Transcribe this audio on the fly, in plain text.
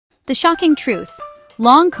The shocking truth: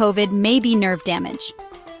 long COVID may be nerve damage.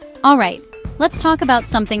 Alright, let's talk about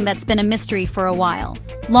something that's been a mystery for a while.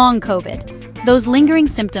 Long COVID. Those lingering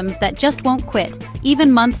symptoms that just won't quit,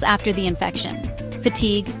 even months after the infection.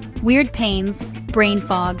 Fatigue, weird pains, brain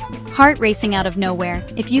fog, heart racing out of nowhere.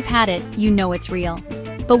 If you've had it, you know it's real.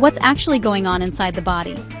 But what's actually going on inside the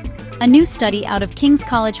body? A new study out of King's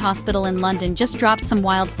College Hospital in London just dropped some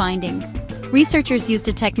wild findings. Researchers used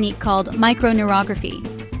a technique called microneurography.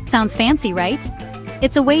 Sounds fancy, right?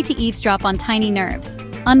 It's a way to eavesdrop on tiny nerves,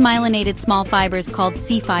 unmyelinated small fibers called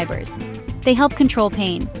C fibers. They help control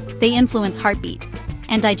pain, they influence heartbeat,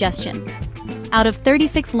 and digestion. Out of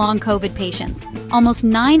 36 long COVID patients, almost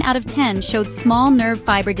 9 out of 10 showed small nerve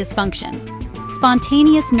fiber dysfunction.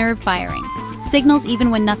 Spontaneous nerve firing, signals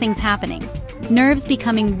even when nothing's happening. Nerves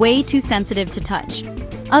becoming way too sensitive to touch.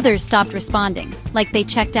 Others stopped responding, like they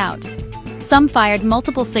checked out. Some fired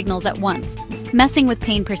multiple signals at once, messing with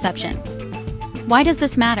pain perception. Why does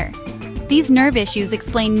this matter? These nerve issues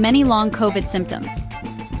explain many long COVID symptoms.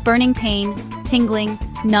 Burning pain, tingling,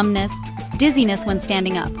 numbness, dizziness when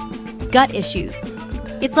standing up. Gut issues.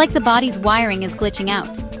 It's like the body's wiring is glitching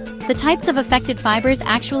out. The types of affected fibers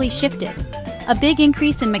actually shifted. A big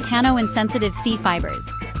increase in mechano-insensitive C fibers.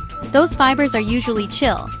 Those fibers are usually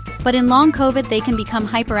chill, but in long COVID they can become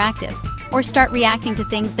hyperactive or start reacting to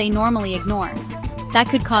things they normally ignore. That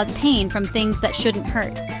could cause pain from things that shouldn't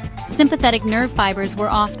hurt. Sympathetic nerve fibers were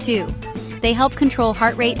off too. They help control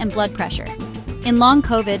heart rate and blood pressure. In long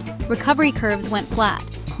COVID, recovery curves went flat.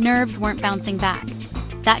 Nerves weren't bouncing back.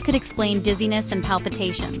 That could explain dizziness and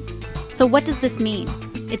palpitations. So what does this mean?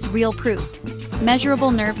 It's real proof.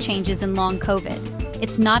 Measurable nerve changes in long COVID.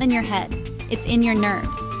 It's not in your head, it's in your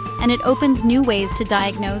nerves. And it opens new ways to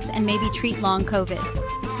diagnose and maybe treat long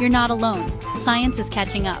COVID. You're not alone. Science is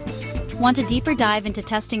catching up. Want a deeper dive into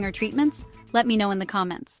testing or treatments? Let me know in the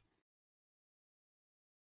comments.